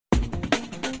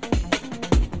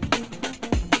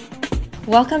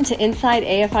Welcome to Inside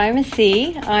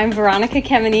AFIMSC. I'm Veronica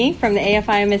Kemeny from the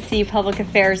AFIMSC Public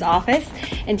Affairs Office,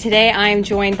 and today I am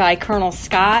joined by Col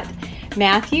Scott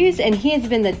Matthews, and he has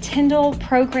been the Tyndall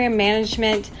Program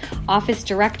Management Office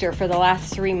Director for the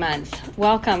last 3 months.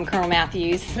 Welcome, Col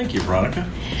Matthews. Thank you, Veronica.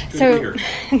 Good so, to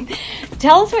be here.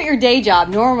 Tell us what your day job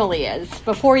normally is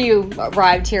before you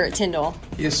arrived here at Tyndall.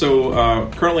 Yeah, so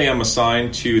currently I'm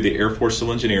assigned to the Air Force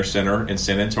Civil Engineer Center in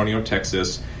San Antonio,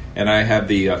 Texas, and I have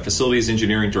the Facilities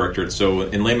Engineering Directorate. So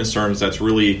in layman's terms, that's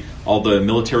really all the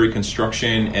military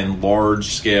construction and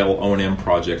large-scale O&M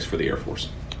projects for the Air Force.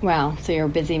 Wow, so you're a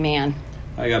busy man.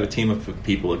 I got a team of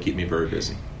people that keep me very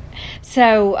busy.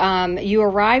 So you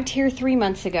arrived here 3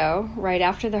 months ago, right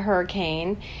after the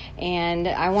hurricane, and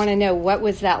I want to know, what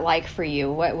was that like for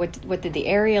you? What did the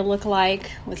area look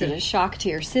like? Was it a shock to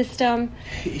your system?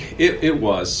 It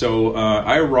was. So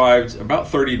I arrived about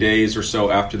 30 days or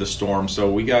so after the storm. So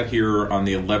we got here on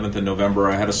the 11th of November.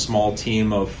 I had a small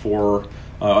team of four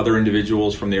other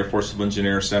individuals from the Air Force Civil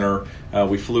Engineer Center.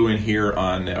 We flew in here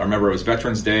on, I remember it was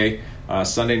Veterans Day.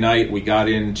 Sunday night, we got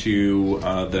into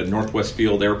the Northwest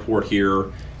Field Airport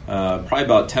here probably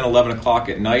about 10, 11 o'clock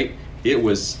at night.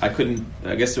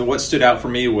 I guess what stood out for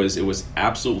me was it was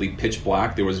absolutely pitch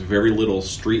black. There was very little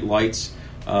street lights.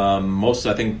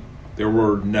 I think there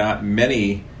were not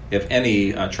many, if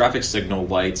any, traffic signal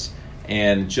lights.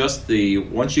 And just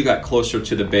once you got closer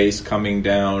to the base coming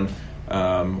down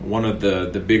one of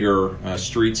the bigger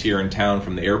streets here in town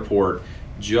from the airport,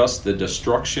 just the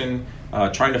destruction,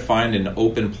 trying to find an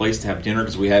open place to have dinner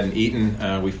because we hadn't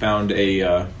eaten. We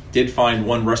did find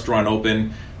one restaurant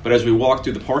open, but as we walked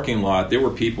through the parking lot, there were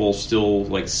people still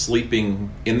sleeping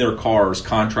in their cars,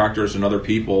 contractors and other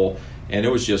people, and it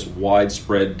was just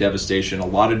widespread devastation. A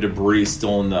lot of debris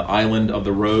still in the island of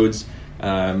the roads.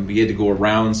 We had to go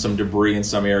around some debris in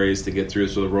some areas to get through,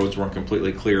 so the roads weren't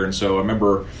completely clear. And so I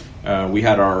remember we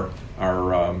had our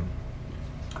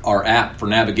app for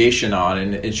navigation on,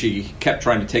 and she kept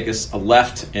trying to take us a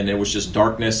left, and it was just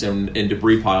darkness and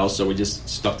debris piles, so we just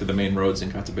stuck to the main roads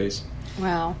and got to base.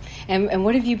 Wow. And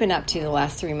what have you been up to the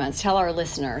last 3 months? Tell our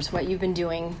listeners what you've been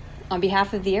doing on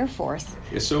behalf of the Air Force.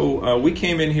 Yeah, so we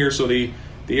came in here, so the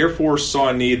Air Force saw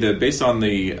a need that based on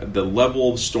the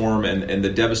level of storm and the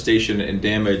devastation and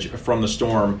damage from the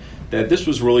storm, that this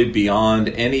was really beyond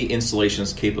any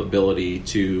installation's capability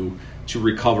to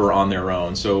recover on their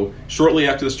own. So shortly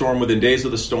after the storm, within days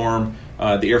of the storm,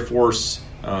 the Air Force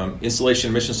Installation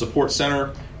and Mission Support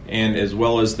Center, and as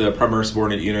well as the primary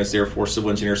subordinate units, the Air Force Civil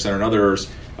Engineer Center and others,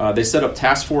 they set up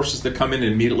task forces to come in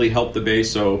and immediately help the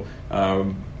base. So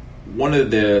one of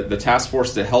the task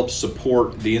force that helped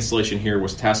support the installation here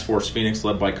was Task Force Phoenix,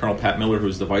 led by Colonel Pat Miller,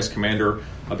 who's the Vice Commander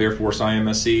of Air Force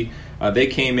IMSC. They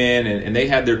came in and they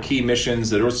had their key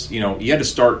missions. That was, you had to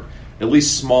start at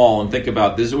least small and think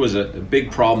about this. It was a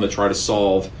big problem to try to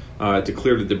solve to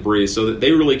clear the debris. So that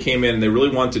they really came in and they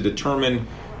really wanted to determine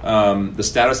the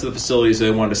status of the facilities. They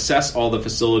wanted to assess all the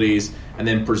facilities and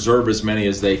then preserve as many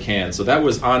as they can. So that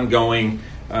was ongoing.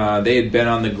 They had been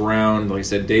on the ground, like I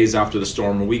said, days after the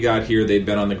storm. When we got here, they'd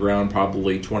been on the ground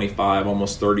probably 25,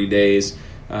 almost 30 days.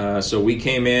 So we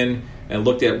came in and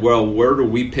looked at, where do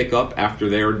we pick up after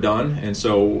they're done? And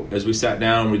so as we sat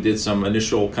down, we did some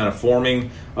initial kind of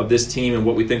forming of this team and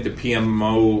what we think the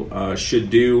PMO should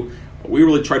do. We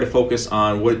really tried to focus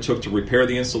on what it took to repair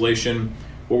the installation,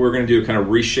 what we're going to do, kind of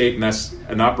reshape, and that's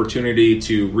an opportunity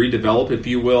to redevelop, if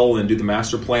you will, and do the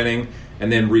master planning,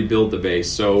 and then rebuild the base.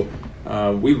 So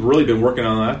we've really been working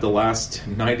on that the last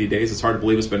 90 days. It's hard to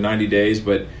believe it's been 90 days,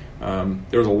 but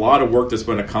there's a lot of work that's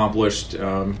been accomplished,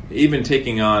 even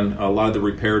taking on a lot of the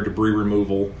repair, debris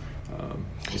removal.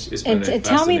 It's been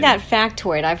tell me that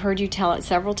factoid. I've heard you tell it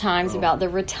several times about the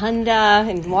rotunda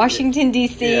in Washington,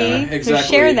 D.C. Yeah, exactly.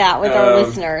 So share that with our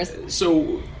listeners.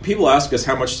 So people ask us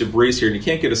how much debris is here, and you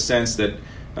can't get a sense that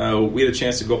we had a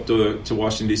chance to go up to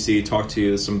Washington, D.C., talk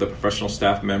to some of the professional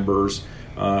staff members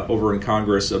over in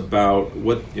Congress about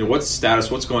what's the status,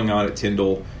 what's going on at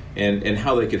Tyndall, and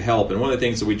how they could help. And one of the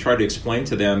things that we tried to explain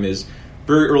to them is,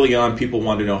 very early on, people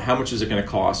wanted to know, how much is it going to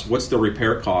cost? What's the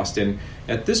repair cost? And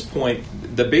at this point,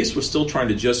 the base was still trying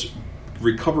to just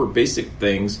recover basic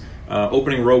things,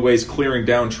 opening roadways, clearing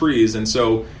down trees. And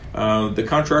so the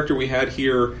contractor we had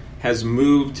here has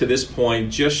moved to this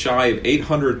point just shy of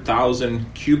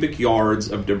 800,000 cubic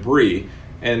yards of debris.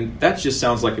 And that just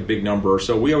sounds like a big number.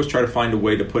 So we always try to find a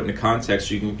way to put into context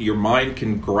so your mind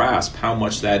can grasp how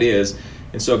much that is.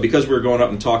 And so because we were going up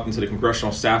and talking to the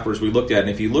congressional staffers, we looked at, and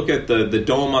if you look at the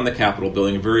dome on the Capitol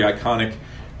building, a very iconic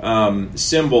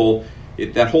symbol,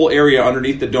 that whole area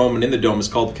underneath the dome and in the dome is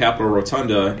called the Capitol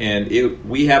Rotunda, and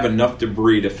we have enough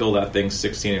debris to fill that thing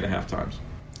 16 and a half times.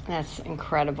 That's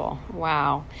incredible.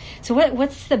 Wow. So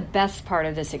what's the best part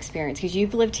of this experience? Because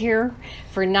you've lived here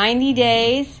for 90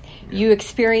 days. Yeah. You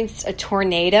experienced a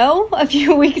tornado a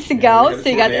few weeks ago, so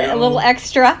you got a little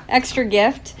extra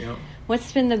gift. Yeah.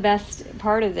 What's been the best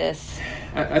part of this?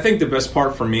 I think the best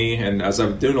part for me, and as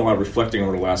I've doing a lot of reflecting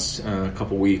over the last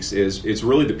couple weeks, is it's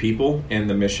really the people and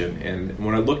the mission. And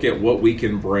when I look at what we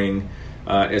can bring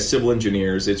as civil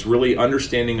engineers, it's really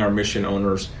understanding our mission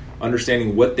owners,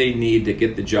 understanding what they need to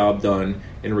get the job done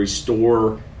and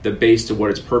restore the base to what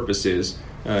its purpose is.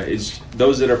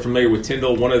 Those that are familiar with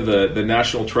Tyndall, one of the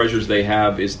national treasures they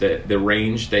have is the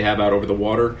range they have out over the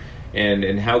water,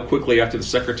 and how quickly after the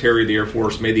Secretary of the Air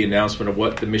Force made the announcement of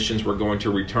what the missions were going to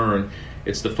return,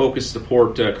 it's the focused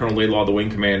support Colonel Laidlaw, the wing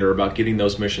commander, about getting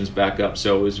those missions back up.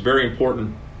 So it was very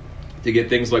important to get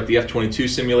things like the F-22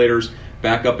 simulators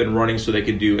back up and running so they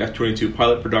could do F-22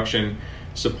 pilot production,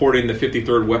 supporting the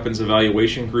 53rd Weapons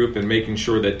Evaluation Group and making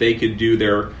sure that they could do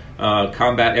their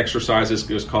combat exercises.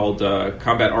 It was called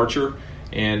Combat Archer,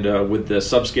 and with the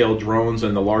subscale drones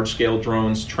and the large-scale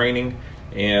drones training,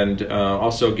 and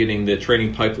also getting the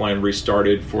training pipeline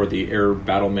restarted for the air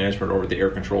battle management over the air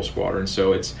control squadron.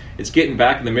 So it's getting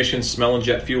back in the mission, smelling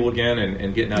jet fuel again,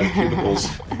 and getting out of cubicles,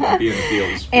 being in the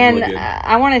field. It's and really good.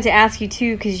 I wanted to ask you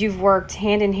too, because you've worked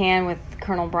hand in hand with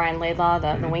Colonel Brian Laidlaw,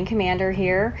 the wing commander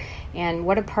here, and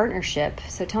what a partnership.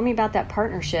 So tell me about that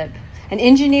partnership. An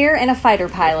engineer and a fighter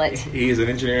pilot. He is an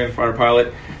engineer and a fighter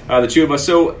pilot, the two of us.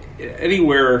 So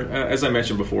anywhere, as I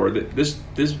mentioned before, this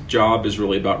job is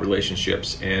really about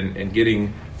relationships and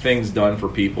getting things done for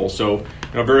people. So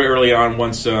very early on,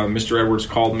 once Mr. Edwards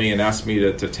called me and asked me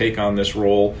to take on this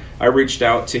role, I reached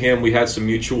out to him. We had some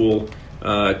mutual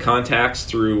contacts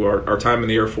through our time in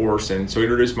the Air Force, and so I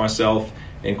introduced myself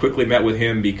and quickly met with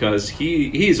him because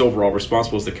he is overall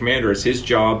responsible as the commander. It's his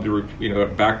job to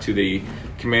back to the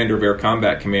commander of Air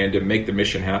Combat Command to make the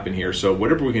mission happen here. So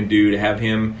whatever we can do to have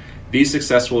him be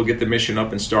successful, get the mission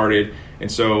up and started.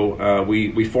 And so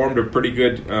we formed a pretty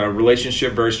good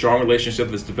relationship, very strong relationship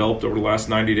that's developed over the last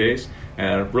 90 days,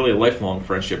 and really a lifelong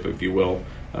friendship, if you will,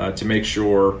 to make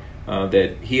sure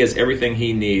that he has everything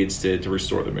he needs to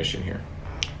restore the mission here.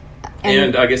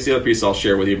 And I guess the other piece I'll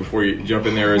share with you before you jump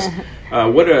in there is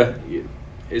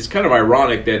it's kind of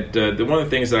ironic that one of the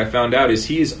things that I found out is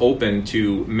he's open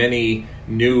to many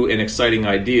new and exciting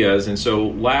ideas. And so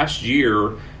last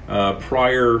year,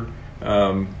 prior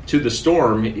to the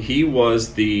storm, he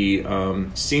was the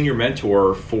senior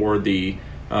mentor for the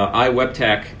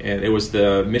IWEPTAC, and it was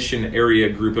the mission area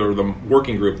group, or the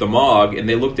working group, the MOG, and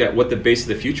they looked at what the base of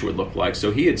the future would look like.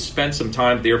 So he had spent some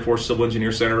time at the Air Force Civil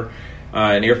Engineer Center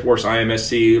and Air Force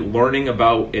IMSC learning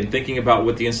about and thinking about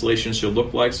what the installation should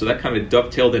look like. So that kind of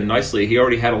dovetailed in nicely. He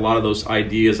already had a lot of those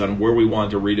ideas on where we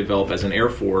wanted to redevelop as an Air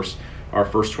Force our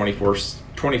first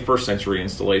 21st century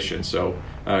installation. So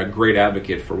great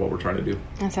advocate for what we're trying to do.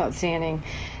 That's outstanding.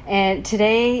 And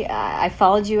today I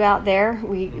followed you out there.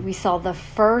 We saw the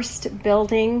first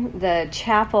building, the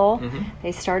chapel. Mm-hmm.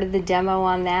 They started the demo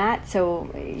on that. So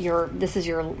this is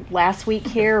your last week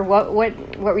here. What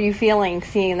were you feeling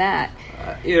seeing that?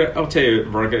 I'll tell you,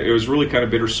 Veronica, it was really kind of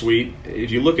bittersweet.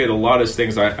 If you look at a lot of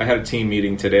things, I had a team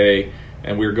meeting today,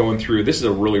 and we were going through, this is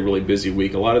a really, really busy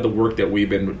week. A lot of the work that we've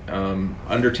been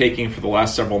undertaking for the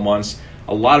last several months,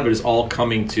 a lot of it is all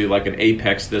coming to like an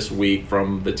apex this week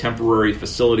from the temporary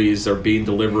facilities that are being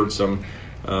delivered.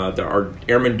 Our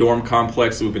Airman Dorm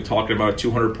Complex that we've been talking about,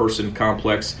 200-person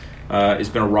complex, has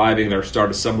been arriving. They're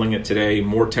started assembling it today.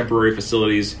 More temporary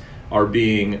facilities are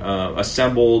being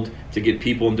assembled to get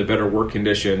people into better work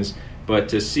conditions. But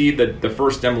to see the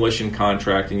first demolition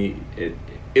contract, and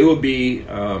it will be,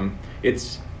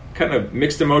 it's kind of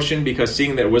mixed emotion, because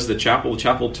seeing that it was the chapel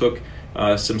took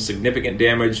some significant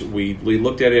damage. We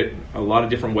looked at it a lot of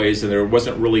different ways, and there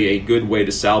wasn't really a good way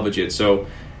to salvage it. So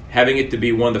having it to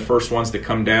be one of the first ones to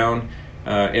come down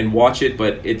and watch it,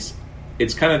 but it's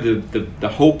kind of the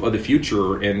hope of the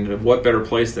future, and what better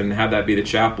place than have that be the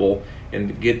chapel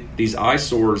and get these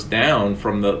eyesores down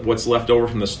from what's left over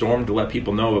from the storm, to let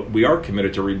people know we are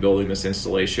committed to rebuilding this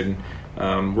installation.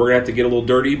 We're going to have to get a little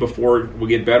dirty before we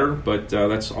get better, but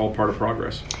that's all part of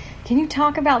progress. Can you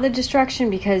talk about the destruction?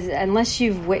 Because unless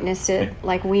you've witnessed it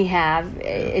like we have,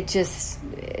 it's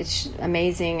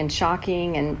amazing and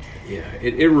shocking. And yeah,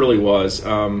 it really was.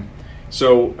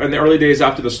 So in the early days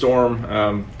after the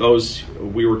storm,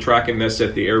 we were tracking this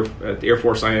at the Air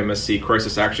Force IMSC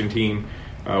Crisis Action Team.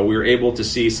 We were able to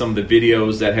see some of the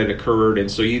videos that had occurred,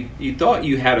 and so you thought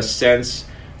you had a sense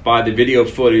by the video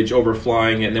footage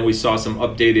overflying, and then we saw some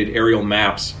updated aerial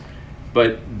maps.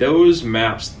 But those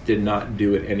maps did not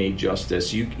do it any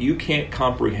justice. You can't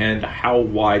comprehend how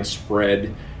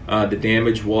widespread the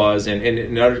damage was, and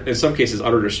in some cases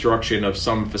utter destruction of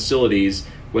some facilities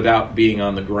without being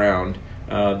on the ground.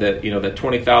 That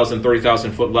 20,000,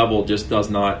 30,000 foot level just does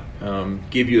not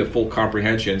give you the full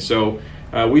comprehension. So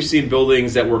we've seen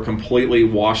buildings that were completely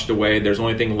washed away. There's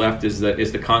only thing left is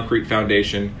the concrete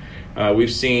foundation.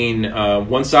 We've seen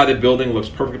one side of the building looks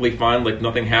perfectly fine, like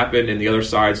nothing happened, and the other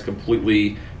side's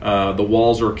completely, the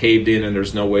walls are caved in and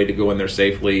there's no way to go in there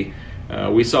safely.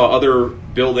 We saw other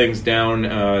buildings down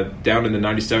in the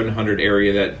 9700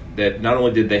 area that not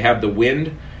only did they have the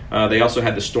wind, they also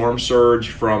had the storm surge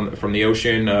from the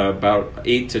ocean, about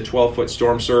 8 to 12 foot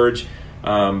storm surge.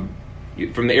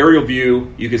 From the aerial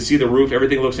view, you can see the roof,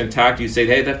 everything looks intact. You say,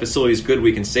 hey, that facility is good,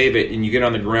 we can save it. And you get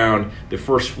on the ground, the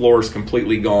first floor is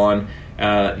completely gone.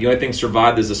 The only thing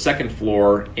survived is the second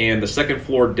floor, and the second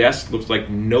floor desk looks like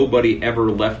nobody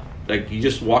ever left. Like you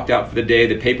just walked out for the day,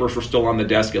 the papers were still on the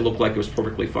desk, it looked like it was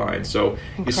perfectly fine. So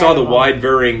Incredible. You saw the wide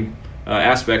varying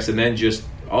aspects, and then just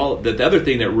all the other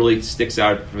thing that really sticks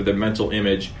out for the mental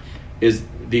image is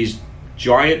these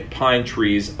giant pine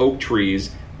trees, oak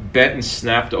trees, bent and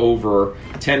snapped over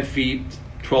 10 feet,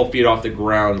 12 feet off the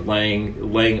ground,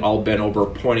 laying all bent over,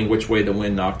 pointing which way the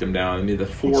wind knocked them down. I mean, the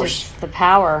force, the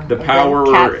power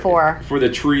Cat 4 for the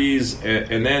trees,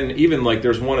 and then even like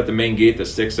there's one at the main gate that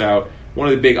sticks out. One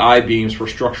of the big I-beams for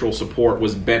structural support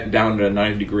was bent down at a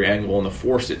 90-degree angle, and the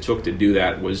force it took to do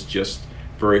that was just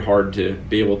very hard to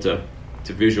be able to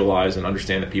visualize and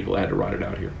understand the people that had to ride it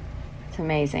out here. It's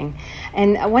amazing.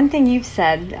 And one thing you've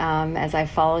said as I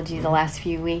followed you the last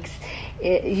few weeks,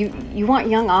 you want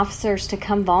young officers to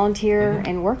come volunteer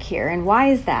and work here. And why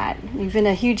is that? You've been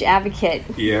a huge advocate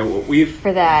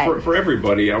for that. For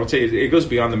everybody. I would say it goes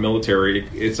beyond the military.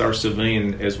 It's our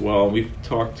civilian as well. We've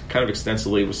talked kind of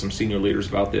extensively with some senior leaders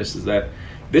about this, is that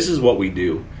this is what we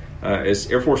do. As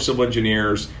Air Force civil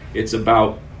engineers, it's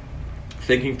about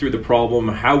thinking through the problem.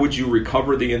 How would you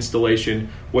recover the installation?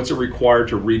 What's it required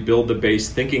to rebuild the base?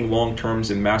 Thinking long terms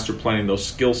and master planning those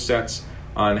skill sets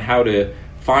on how to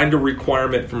find a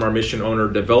requirement from our mission owner,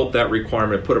 develop that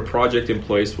requirement, put a project in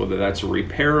place, whether that's a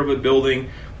repair of a building.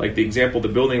 Like the example, the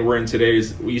building we're in today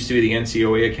we used to be the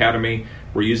NCOA Academy.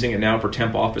 We're using it now for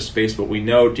temp office space, but we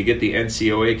know to get the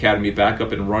NCOA Academy back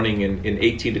up and running in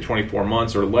 18 to 24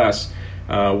 months or less,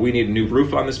 we need a new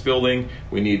roof on this building.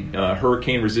 We need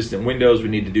hurricane-resistant windows. We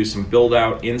need to do some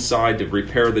build-out inside to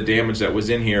repair the damage that was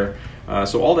in here.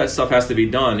 So all that stuff has to be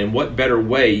done. And what better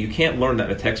way? You can't learn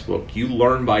that in a textbook. You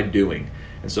learn by doing.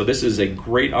 And so this is a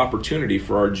great opportunity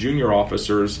for our junior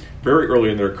officers very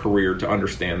early in their career to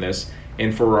understand this.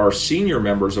 And for our senior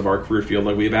members of our career field,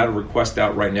 like we've had a request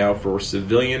out right now for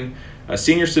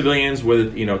senior civilians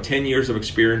with 10 years of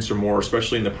experience or more,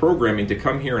 especially in the programming, to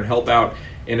come here and help out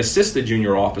and assist the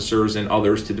junior officers and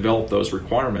others to develop those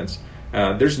requirements.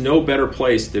 There's no better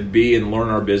place to be and learn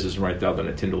our business right now than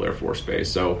at Tyndall Air Force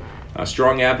Base. So a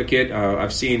strong advocate.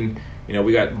 I've seen,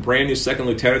 we got brand new second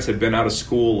lieutenants have been out of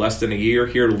school less than a year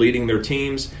here leading their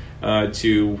teams.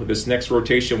 To this next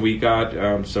rotation, we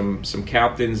got some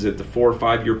captains at the 4 or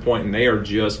 5 year point, and they are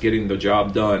just getting the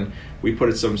job done. We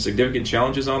put some significant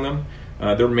challenges on them.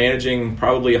 They're managing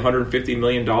probably $150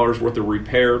 million worth of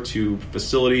repair to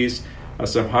facilities,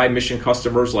 some high mission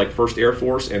customers like First Air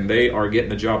Force, and they are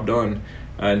getting the job done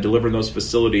and delivering those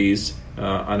facilities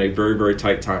on a very, very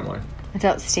tight timeline. That's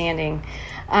outstanding.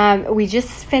 We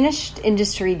just finished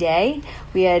Industry Day.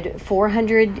 We had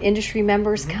 400 industry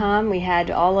members come. We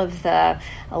had all of the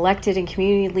elected and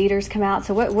community leaders come out.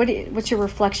 So what's your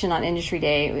reflection on Industry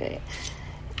Day?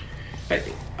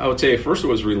 I would say first it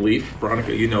was relief.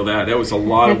 Veronica, you know that. That was a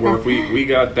lot of work. We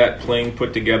got that plane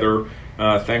put together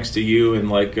thanks to you and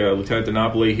Lieutenant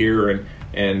Denopoli here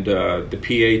and the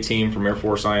PA team from Air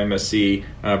Force AFIMSC,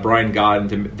 Brian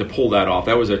Godden, to pull that off.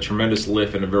 That was a tremendous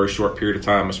lift in a very short period of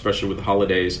time, especially with the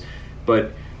holidays.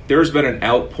 But there's been an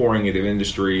outpouring of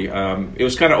industry. It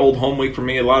was kind of old home week for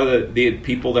me. A lot of the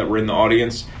people that were in the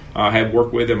audience I have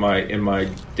worked with in my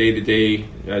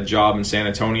day-to-day job in San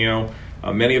Antonio.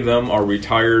 Many of them are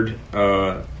retired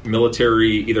either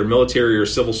military or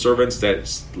civil servants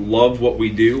that love what we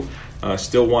do,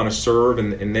 still want to serve,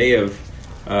 and they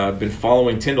have been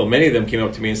following Tyndall. Many of them came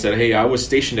up to me and said, hey, I was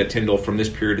stationed at Tyndall from this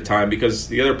period of time, because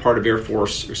the other part of the Air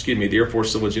Force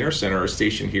Civil Engineer Center is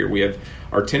stationed here. We have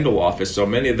our Tyndall office, so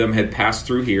many of them had passed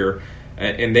through here,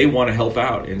 and they want to help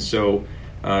out. And so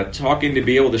talking to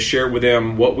be able to share with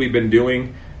them what we've been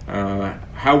doing,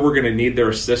 how we're going to need their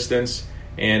assistance.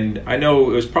 And I know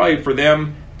it was probably for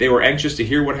them, they were anxious to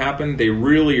hear what happened. They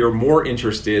really are more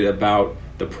interested about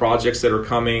the projects that are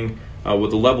coming,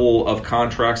 with the level of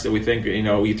contracts that we think,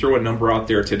 you throw a number out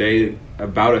there today,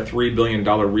 about a $3 billion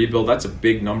rebuild, that's a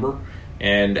big number.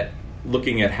 And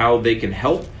looking at how they can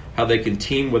help, how they can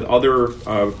team with other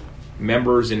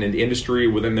members in the industry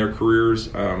within their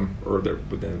careers,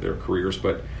 within their careers,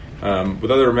 but with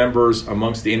other members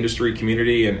amongst the industry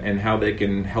community, and how they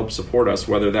can help support us,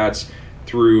 whether that's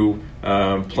through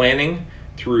planning,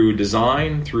 through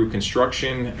design, through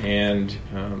construction, and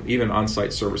even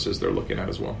on-site services they're looking at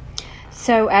as well.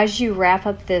 So as you wrap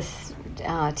up this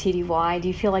TDY, do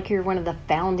you feel like you're one of the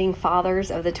founding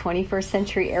fathers of the 21st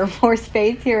Century Air Force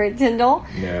Base here at Tyndall?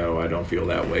 No, I don't feel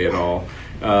that way at all.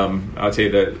 I'll tell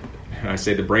you that I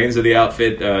say the brains of the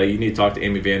outfit. You need to talk to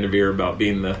Amy Vanderveer about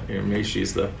being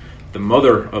she's the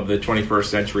mother of the 21st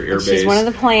Century Air Base. She's one of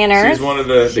the planners. She's one of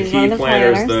the key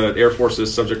planners, the Air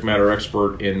Force's subject matter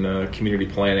expert in community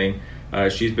planning.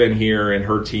 She's been here, and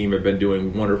her team have been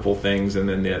doing wonderful things, and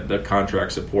then the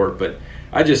contract support. But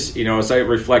I just, as I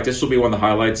reflect, this will be one of the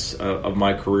highlights of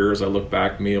my career as I look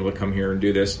back, being able to come here and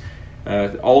do this.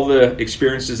 All the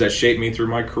experiences that shaped me through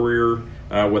my career,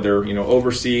 whether,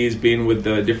 overseas, being with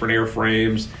the different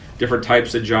airframes, different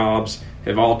types of jobs,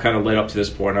 have all kind of led up to this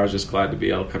point. I was just glad to be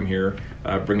able to come here,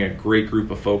 bring a great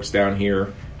group of folks down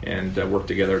here, and work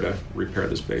together to repair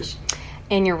this base.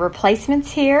 And your replacement's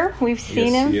here. We've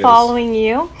seen him Yes. following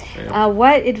you. Yeah.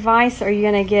 What advice are you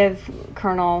going to give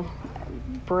Colonel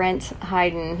Brent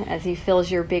Hayden as he fills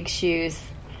your big shoes?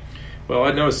 Well,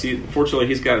 I noticed fortunately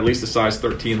he's got at least a size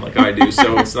 13 like I do,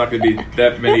 so it's not going to be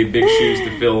that many big shoes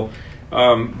to fill.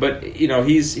 But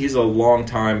he's a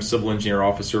long-time civil engineer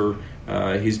officer.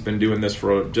 He's been doing this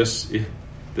for just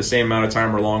the same amount of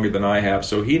time or longer than I have,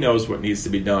 so he knows what needs to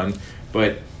be done.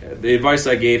 But the advice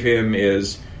I gave him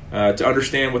is to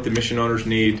understand what the mission owners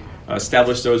need,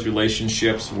 establish those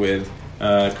relationships with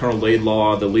Colonel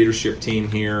Laidlaw, the leadership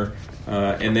team here,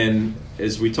 and then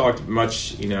as we talked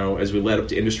much, as we led up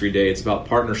to Industry Day, it's about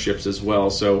partnerships as well.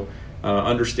 So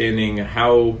understanding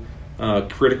how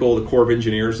critical the Corps of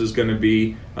Engineers is going to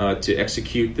be to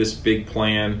execute this big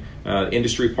plan.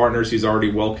 Industry partners, he's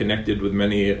already well connected with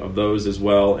many of those as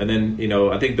well. And then,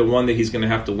 I think the one that he's going to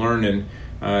have to learn and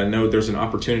know there's an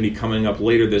opportunity coming up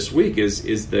later this week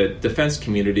is the defense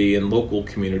community and local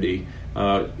community,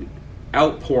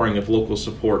 outpouring of local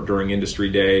support during Industry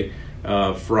Day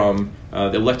from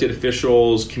the elected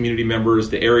officials, community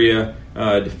members, the area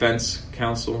defense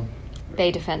council. Bay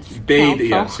Defense Council.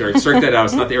 Yeah, strike that out.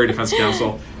 It's not the Area Defense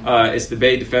Council. It's the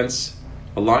Bay Defense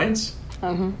Alliance.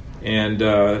 Mm-hmm.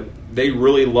 And they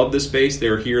really love this base.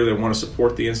 They're here. They want to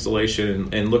support the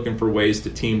installation and looking for ways to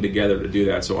team together to do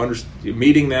that. So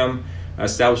meeting them,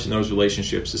 establishing those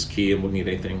relationships is key, and we'll need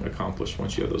anything accomplished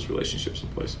once you have those relationships in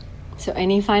place. So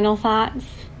any final thoughts?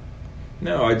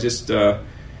 No, I said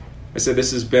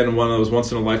this has been one of those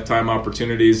once-in-a-lifetime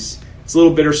opportunities. It's a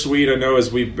little bittersweet, I know,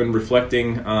 as we've been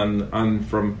reflecting on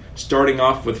from starting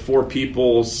off with 4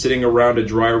 people sitting around a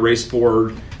dry erase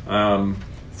board,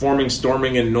 forming,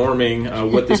 storming, and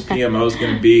norming what this PMO is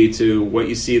going to be, to what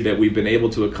you see that we've been able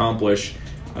to accomplish.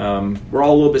 We're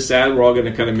all a little bit sad. We're all going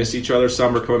to kind of miss each other.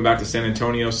 Some are coming back to San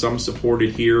Antonio. Some supported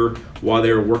here while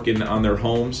they were working on their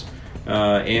homes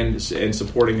and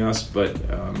supporting us. But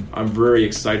I'm very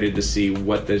excited to see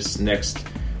what this next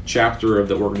chapter of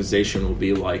the organization will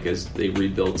be like as they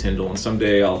rebuild Tyndall. And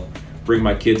someday I'll bring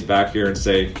my kids back here and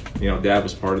say, Dad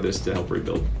was part of this to help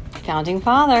rebuild. Founding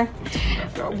father.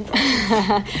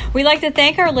 We'd like to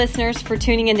thank our listeners for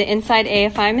tuning into Inside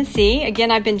AFIMSC.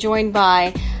 Again, I've been joined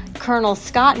by Col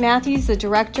Scott Matthews, the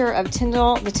director of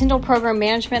the Tyndall Program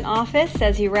Management Office,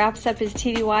 as he wraps up his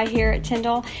TDY here at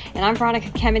Tyndall. And I'm Veronica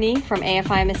Kemeny from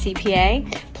AFIMSC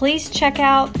PA. Please check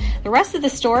out the rest of the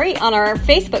story on our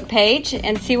Facebook page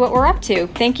and see what we're up to.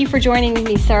 Thank you for joining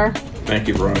me, sir. Thank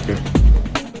you, Veronica.